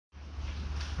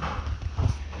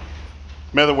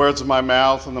May the words of my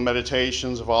mouth and the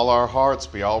meditations of all our hearts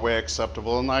be always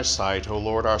acceptable in thy sight, O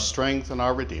Lord, our strength and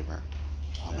our Redeemer.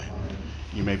 Amen.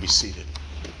 You may be seated.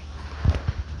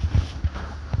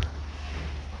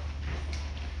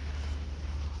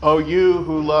 O you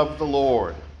who love the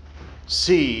Lord,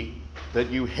 see that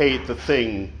you hate the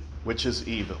thing which is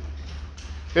evil.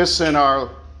 This in our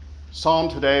psalm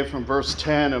today from verse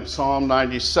 10 of Psalm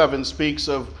 97 speaks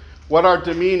of what our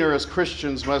demeanor as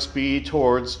Christians must be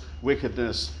towards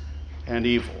wickedness and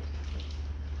evil.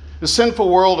 The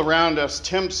sinful world around us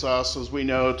tempts us, as we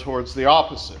know, towards the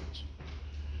opposite: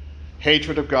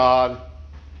 hatred of God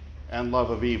and love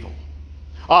of evil.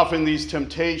 Often these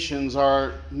temptations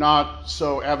are not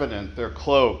so evident. They're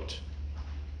cloaked.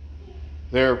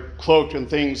 They're cloaked in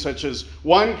things such as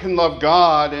one can love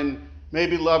God and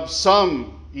maybe love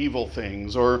some evil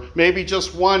things, or maybe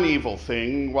just one evil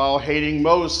thing, while hating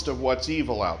most of what's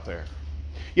evil out there.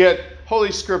 Yet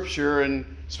Holy Scripture, and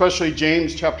especially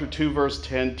James chapter 2 verse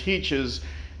 10, teaches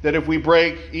that if we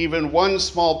break even one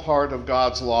small part of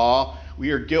God's law,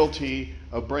 we are guilty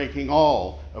of breaking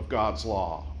all of God's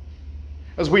law.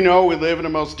 As we know, we live in a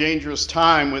most dangerous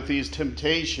time with these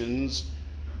temptations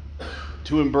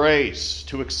to embrace,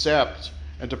 to accept,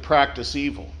 and to practice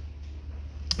evil.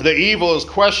 The evil is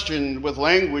questioned with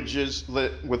language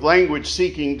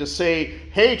seeking to say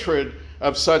hatred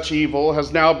of such evil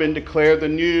has now been declared the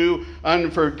new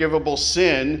unforgivable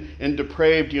sin in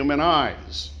depraved human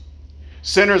eyes.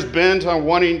 Sinners bent on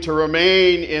wanting to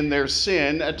remain in their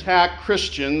sin attack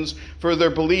Christians for their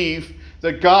belief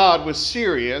that God was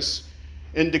serious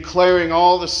in declaring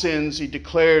all the sins he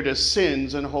declared as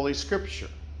sins in Holy Scripture.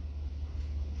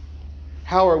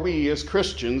 How are we as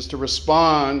Christians to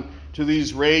respond to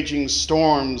these raging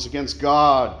storms against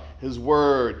God, his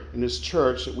word, and his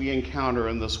church that we encounter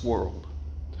in this world?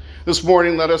 This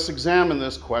morning, let us examine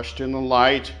this question in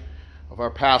light of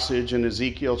our passage in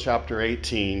Ezekiel chapter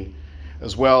 18,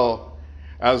 as well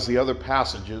as the other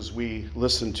passages we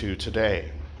listen to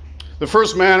today. The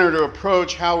first manner to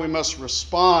approach how we must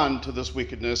respond to this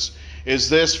wickedness is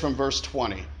this from verse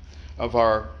 20 of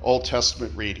our Old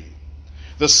Testament reading.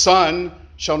 The Son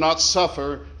shall not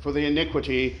suffer for the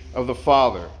iniquity of the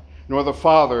Father, nor the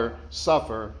Father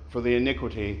suffer for the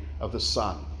iniquity of the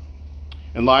Son.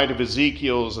 In light of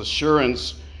Ezekiel's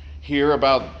assurance here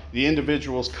about the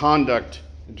individual's conduct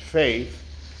and faith,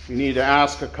 we need to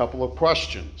ask a couple of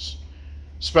questions,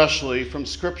 especially from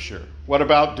Scripture. What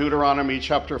about Deuteronomy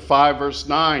chapter 5, verse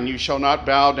 9? You shall not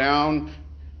bow down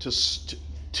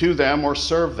to them or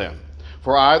serve them.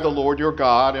 For I, the Lord your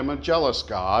God, am a jealous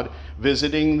God,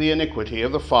 visiting the iniquity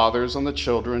of the fathers on the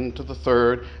children to the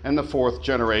third and the fourth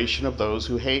generation of those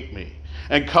who hate me.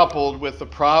 And coupled with the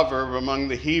proverb among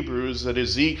the Hebrews that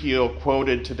Ezekiel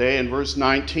quoted today in verse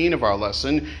 19 of our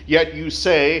lesson, yet you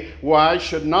say, why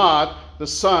should not the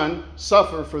Son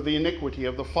suffer for the iniquity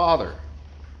of the Father?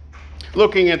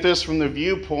 Looking at this from the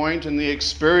viewpoint and the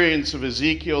experience of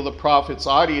Ezekiel, the prophet's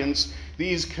audience,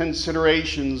 these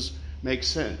considerations make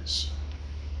sense.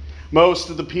 Most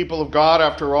of the people of God,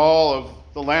 after all, of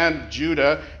the land of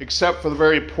Judah, except for the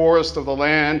very poorest of the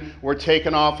land, were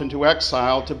taken off into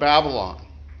exile to Babylon.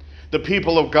 The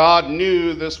people of God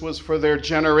knew this was for their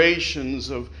generations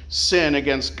of sin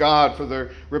against God, for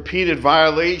their repeated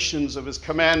violations of his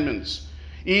commandments,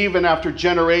 even after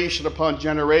generation upon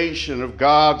generation of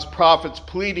God's prophets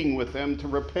pleading with them to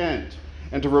repent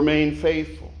and to remain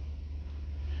faithful.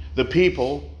 The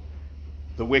people,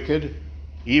 the wicked,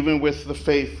 even with the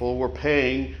faithful, were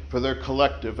paying for their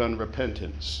collective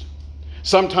unrepentance.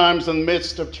 Sometimes in the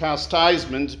midst of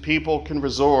chastisement, people can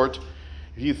resort,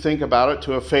 if you think about it,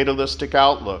 to a fatalistic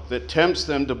outlook that tempts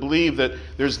them to believe that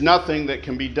there's nothing that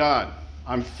can be done.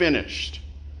 I'm finished.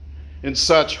 And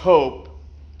such hope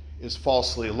is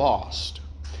falsely lost.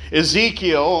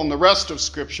 Ezekiel and the rest of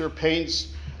Scripture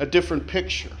paints a different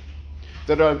picture,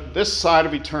 that on this side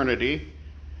of eternity,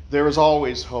 there is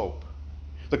always hope.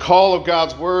 The call of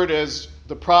God's word, as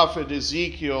the prophet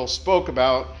Ezekiel spoke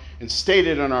about and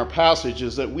stated in our passage,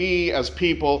 is that we as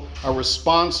people are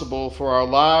responsible for our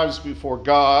lives before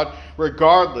God,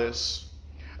 regardless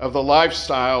of the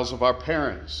lifestyles of our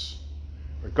parents,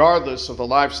 regardless of the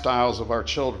lifestyles of our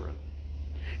children.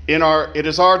 It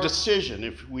is our decision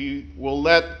if we will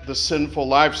let the sinful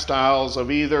lifestyles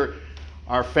of either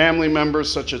our family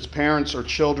members, such as parents or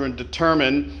children,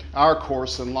 determine our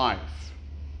course in life.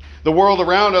 The world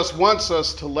around us wants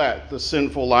us to let the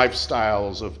sinful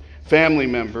lifestyles of family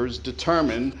members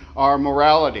determine our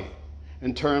morality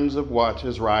in terms of what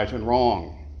is right and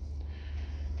wrong.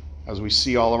 As we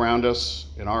see all around us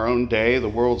in our own day, the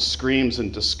world screams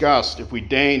in disgust if we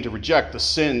deign to reject the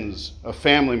sins of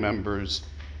family members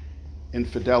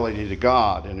infidelity to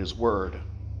God and his word.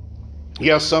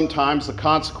 Yes, sometimes the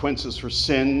consequences for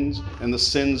sins and the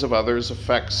sins of others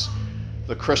affects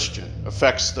the Christian,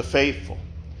 affects the faithful.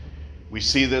 We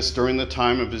see this during the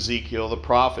time of Ezekiel the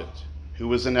prophet, who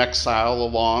was in exile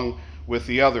along with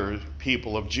the other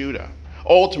people of Judah.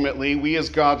 Ultimately, we as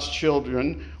God's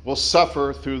children will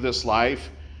suffer through this life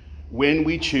when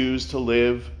we choose to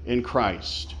live in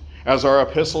Christ. As our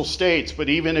epistle states, but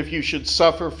even if you should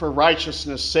suffer for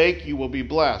righteousness' sake, you will be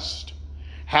blessed.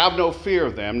 Have no fear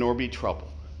of them, nor be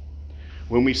troubled.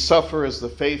 When we suffer as the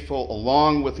faithful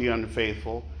along with the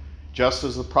unfaithful, just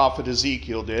as the prophet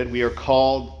Ezekiel did, we are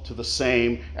called to the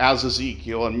same as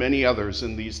Ezekiel and many others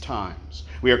in these times.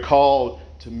 We are called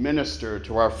to minister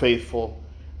to our faithful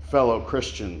fellow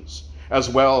Christians, as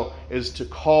well as to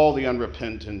call the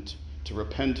unrepentant to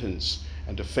repentance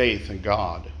and to faith in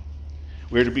God.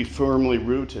 We are to be firmly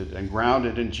rooted and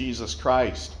grounded in Jesus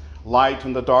Christ, light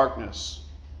in the darkness,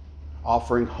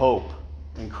 offering hope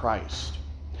in Christ.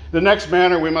 The next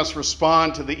manner we must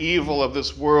respond to the evil of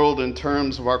this world in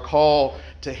terms of our call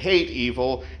to hate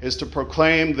evil is to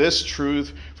proclaim this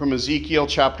truth from Ezekiel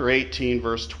chapter 18,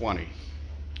 verse 20.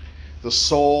 The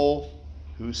soul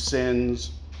who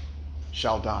sins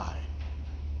shall die.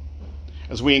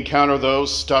 As we encounter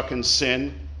those stuck in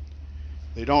sin,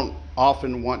 they don't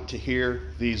often want to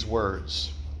hear these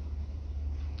words.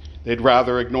 They'd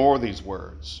rather ignore these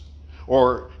words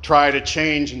or try to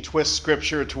change and twist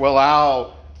Scripture to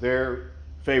allow their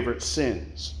favorite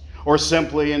sins, or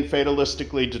simply and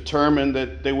fatalistically determine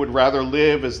that they would rather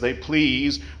live as they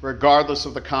please, regardless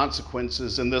of the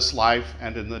consequences in this life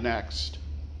and in the next.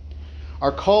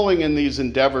 Our calling in these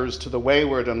endeavors to the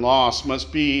wayward and lost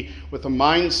must be with a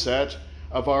mindset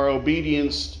of our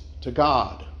obedience to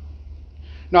God,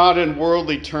 not in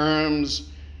worldly terms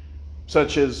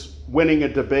such as winning a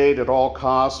debate at all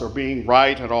costs or being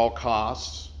right at all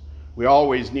costs. We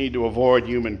always need to avoid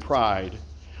human pride.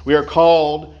 We are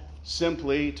called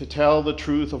simply to tell the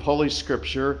truth of Holy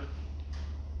Scripture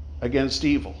against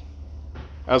evil.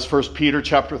 As 1 Peter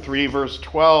chapter 3, verse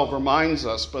 12 reminds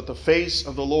us, but the face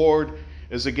of the Lord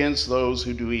is against those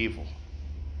who do evil.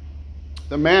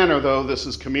 The manner, though, this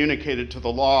is communicated to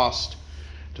the lost,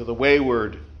 to the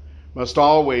wayward, must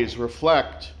always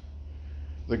reflect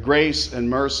the grace and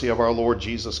mercy of our Lord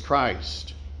Jesus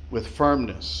Christ with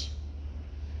firmness.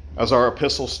 As our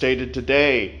epistle stated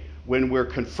today, when we're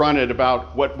confronted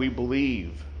about what we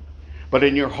believe. But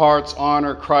in your hearts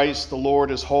honor Christ the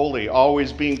Lord as holy,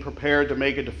 always being prepared to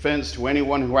make a defense to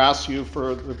anyone who asks you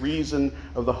for the reason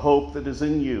of the hope that is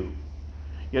in you.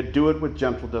 Yet do it with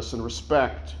gentleness and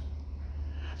respect.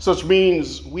 Such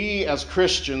means we as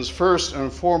Christians, first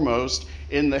and foremost,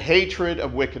 in the hatred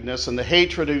of wickedness and the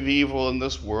hatred of evil in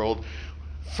this world,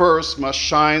 first must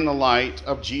shine the light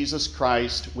of Jesus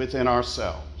Christ within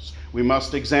ourselves. We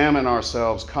must examine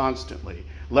ourselves constantly,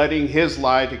 letting his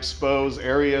light expose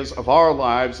areas of our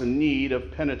lives in need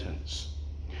of penitence.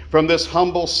 From this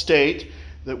humble state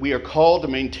that we are called to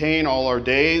maintain all our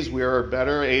days, we are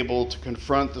better able to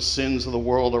confront the sins of the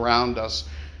world around us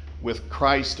with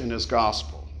Christ and his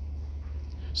gospel.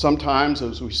 Sometimes,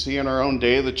 as we see in our own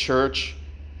day, the church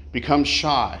becomes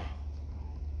shy,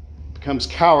 becomes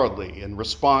cowardly in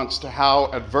response to how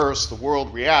adverse the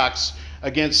world reacts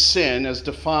against sin as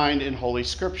defined in Holy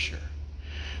Scripture.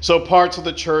 So parts of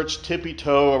the church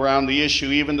tippy-toe around the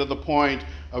issue, even to the point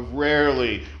of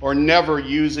rarely or never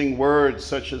using words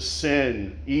such as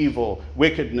sin, evil,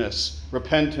 wickedness,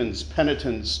 repentance,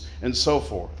 penitence, and so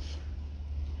forth.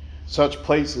 Such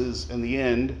places, in the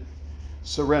end,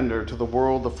 surrender to the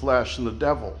world, the flesh, and the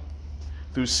devil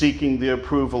through seeking the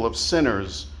approval of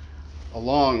sinners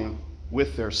along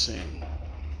with their sin.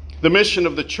 The mission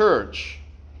of the church,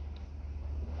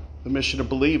 the mission of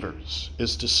believers,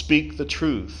 is to speak the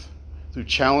truth through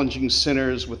challenging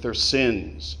sinners with their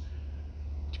sins,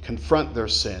 to confront their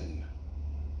sin,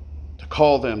 to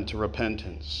call them to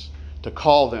repentance, to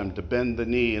call them to bend the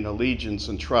knee in allegiance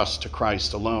and trust to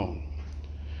Christ alone.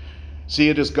 See,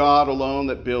 it is God alone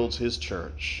that builds his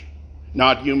church,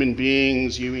 not human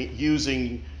beings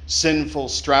using sinful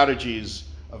strategies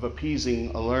of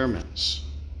appeasing allurements.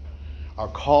 Our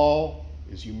call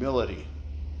is humility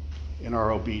in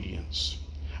our obedience.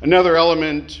 Another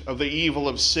element of the evil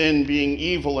of sin being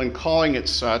evil and calling it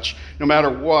such, no matter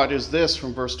what, is this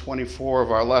from verse 24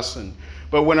 of our lesson.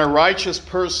 But when a righteous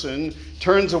person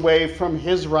turns away from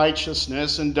his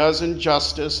righteousness and does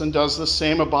injustice and does the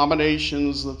same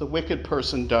abominations that the wicked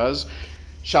person does,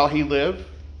 shall he live?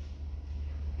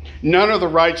 None of the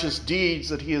righteous deeds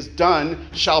that he has done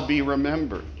shall be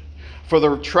remembered. For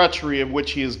the treachery of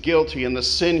which he is guilty and the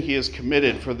sin he has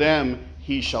committed, for them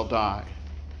he shall die.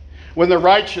 When the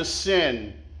righteous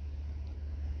sin,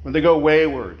 when they go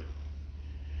wayward,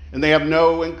 and they have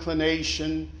no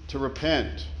inclination to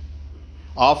repent,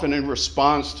 often in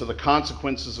response to the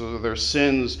consequences of their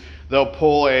sins, they'll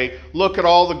pull a look at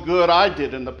all the good I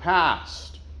did in the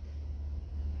past,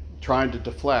 trying to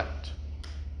deflect.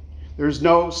 There's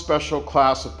no special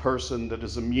class of person that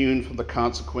is immune from the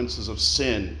consequences of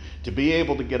sin to be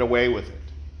able to get away with it.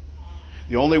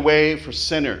 The only way for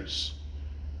sinners,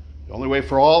 the only way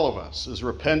for all of us, is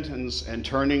repentance and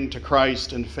turning to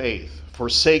Christ in faith,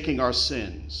 forsaking our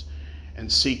sins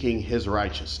and seeking his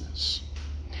righteousness.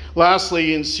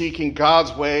 Lastly, in seeking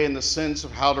God's way in the sense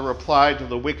of how to reply to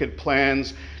the wicked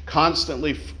plans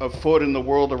constantly afoot in the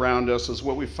world around us is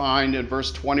what we find in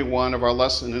verse 21 of our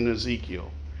lesson in Ezekiel.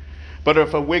 But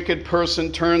if a wicked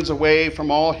person turns away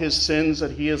from all his sins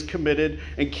that he has committed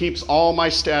and keeps all my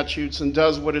statutes and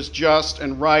does what is just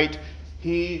and right,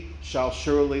 he shall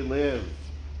surely live.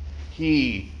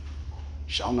 He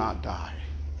shall not die.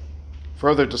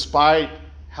 Further, despite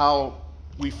how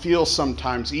we feel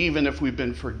sometimes, even if we've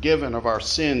been forgiven of our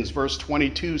sins, verse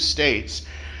 22 states,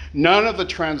 none of the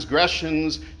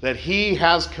transgressions that he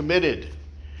has committed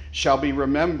shall be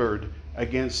remembered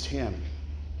against him.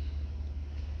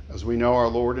 As we know, our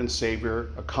Lord and Savior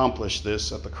accomplished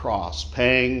this at the cross,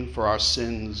 paying for our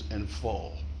sins in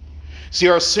full. See,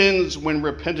 our sins, when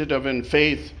repented of in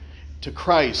faith to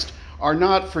Christ, are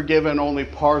not forgiven only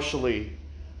partially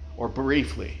or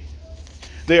briefly.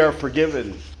 They are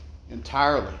forgiven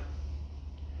entirely.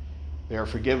 They are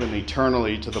forgiven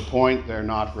eternally to the point they're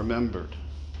not remembered.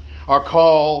 Our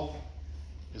call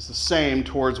is the same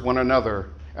towards one another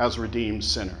as redeemed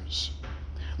sinners,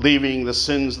 leaving the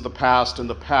sins of the past in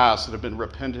the past that have been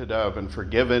repented of and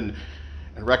forgiven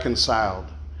and reconciled.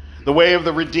 The way of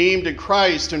the redeemed in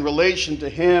Christ in relation to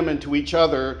him and to each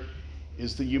other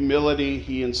is the humility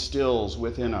he instills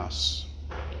within us.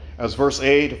 As verse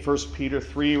 8 of 1 Peter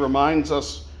 3 reminds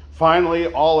us, finally,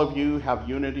 all of you have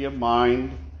unity of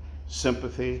mind,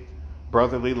 sympathy,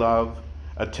 brotherly love,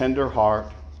 a tender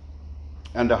heart,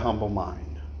 and a humble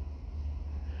mind.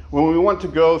 When we want to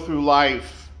go through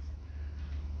life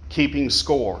keeping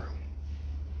score,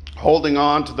 holding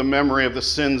on to the memory of the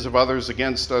sins of others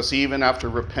against us, even after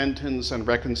repentance and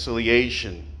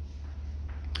reconciliation,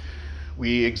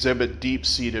 we exhibit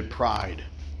deep-seated pride.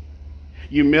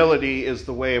 Humility is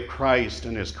the way of Christ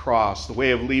and his cross, the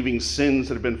way of leaving sins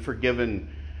that have been forgiven,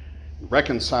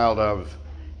 reconciled of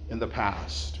in the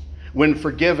past. When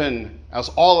forgiven, as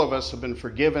all of us have been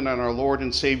forgiven in our Lord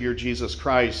and Savior Jesus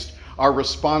Christ, our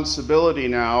responsibility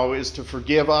now is to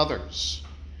forgive others,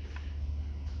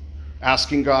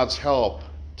 asking God's help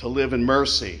to live in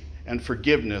mercy and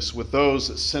forgiveness with those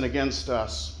that sin against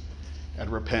us and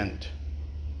repent.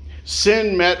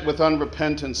 Sin met with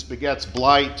unrepentance begets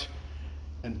blight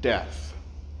and death.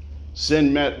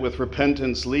 Sin met with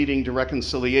repentance leading to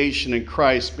reconciliation in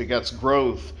Christ begets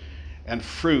growth and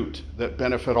fruit that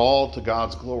benefit all to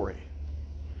God's glory.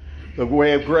 The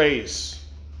way of grace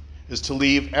is to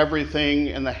leave everything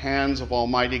in the hands of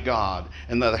Almighty God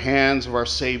and the hands of our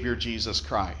Savior Jesus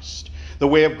Christ. The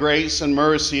way of grace and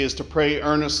mercy is to pray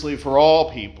earnestly for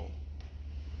all people,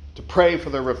 to pray for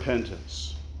their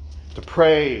repentance, to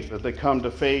pray that they come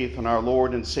to faith in our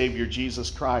Lord and Savior Jesus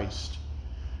Christ,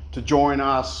 to join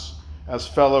us as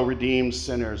fellow redeemed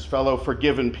sinners, fellow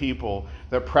forgiven people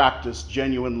that practice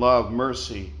genuine love,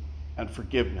 mercy, and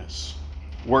forgiveness,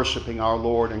 worshiping our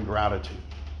Lord in gratitude.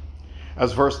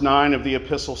 As verse 9 of the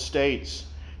epistle states,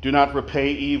 do not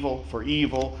repay evil for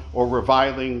evil or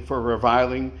reviling for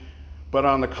reviling, but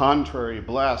on the contrary,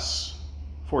 bless,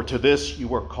 for to this you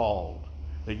were called,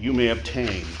 that you may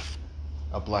obtain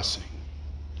a blessing.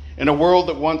 In a world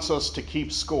that wants us to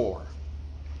keep score,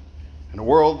 in a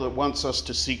world that wants us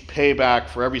to seek payback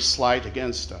for every slight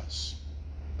against us,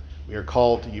 we are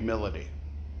called to humility.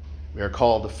 We are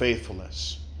called to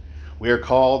faithfulness. We are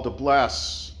called to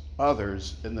bless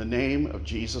others in the name of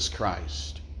Jesus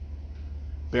Christ,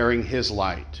 bearing his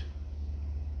light,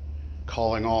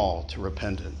 calling all to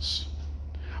repentance.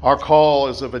 Our call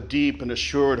is of a deep and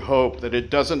assured hope that it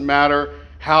doesn't matter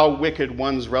how wicked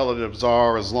one's relatives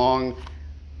are, as long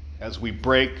as we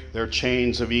break their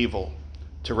chains of evil,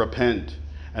 to repent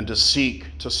and to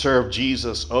seek to serve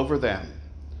Jesus over them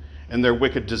and their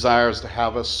wicked desires to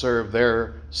have us serve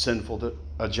their sinful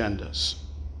agendas.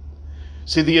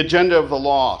 See, the agenda of the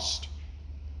lost,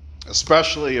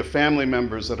 especially of family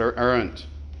members that are errant,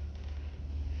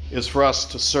 is for us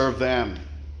to serve them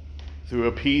through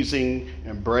appeasing,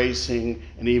 embracing,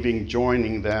 and even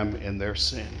joining them in their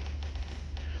sin.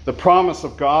 The promise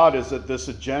of God is that this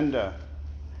agenda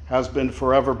has been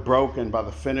forever broken by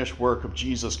the finished work of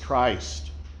Jesus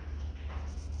Christ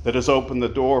that has opened the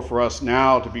door for us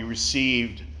now to be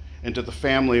received into the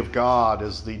family of God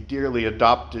as the dearly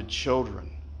adopted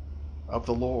children of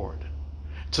the Lord.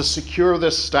 To secure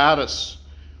this status,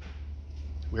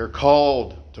 we are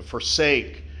called to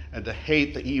forsake and to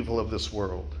hate the evil of this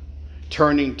world,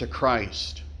 turning to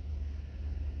Christ,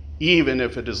 even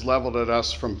if it is leveled at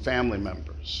us from family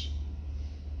members,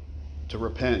 to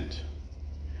repent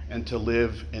and to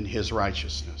live in his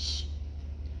righteousness.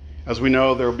 As we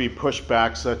know, there will be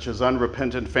pushback, such as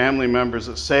unrepentant family members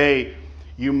that say,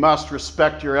 you must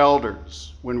respect your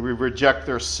elders when we reject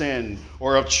their sin,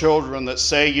 or of children that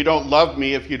say, you don't love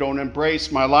me if you don't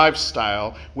embrace my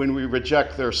lifestyle when we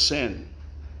reject their sin.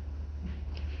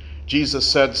 Jesus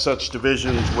said such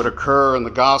divisions would occur in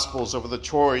the Gospels over the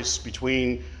choice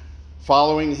between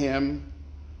following him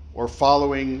or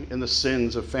following in the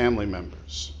sins of family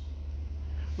members.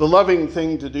 The loving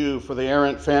thing to do for the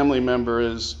errant family member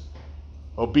is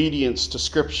obedience to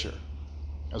Scripture,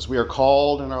 as we are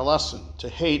called in our lesson to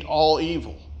hate all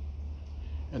evil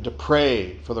and to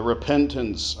pray for the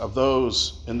repentance of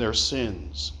those in their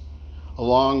sins,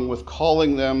 along with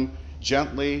calling them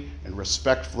gently and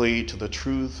respectfully to the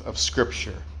truth of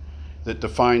Scripture that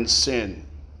defines sin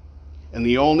and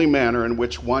the only manner in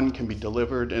which one can be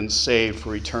delivered and saved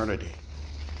for eternity: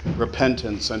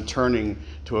 repentance and turning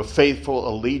to a faithful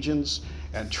allegiance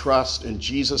and trust in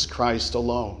Jesus Christ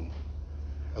alone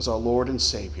as our Lord and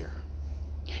Savior.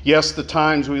 Yes, the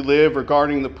times we live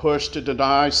regarding the push to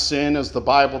deny sin as the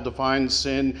Bible defines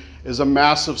sin is a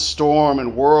massive storm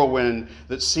and whirlwind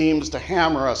that seems to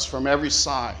hammer us from every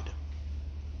side.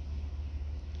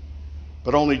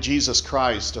 But only Jesus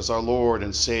Christ as our Lord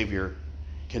and Savior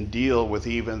can deal with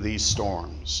even these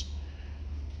storms.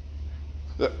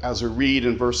 As we read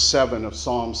in verse 7 of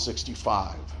Psalm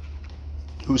 65,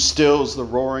 who stills the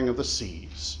roaring of the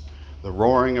seas, the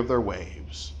roaring of their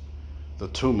waves, the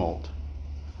tumult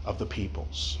of the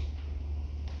peoples.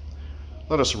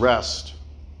 Let us rest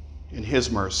in his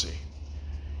mercy,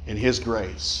 in his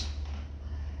grace,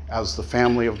 as the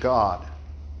family of God,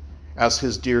 as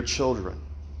his dear children,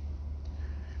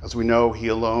 as we know he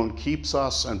alone keeps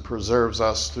us and preserves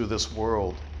us through this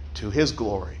world to his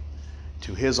glory,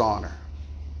 to his honor.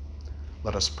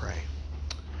 Let us pray.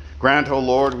 Grant, O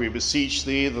Lord, we beseech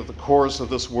thee, that the course of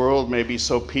this world may be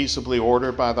so peaceably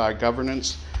ordered by thy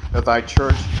governance, that thy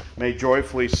church may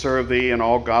joyfully serve thee in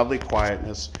all godly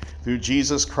quietness, through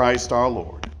Jesus Christ our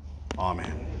Lord.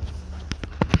 Amen.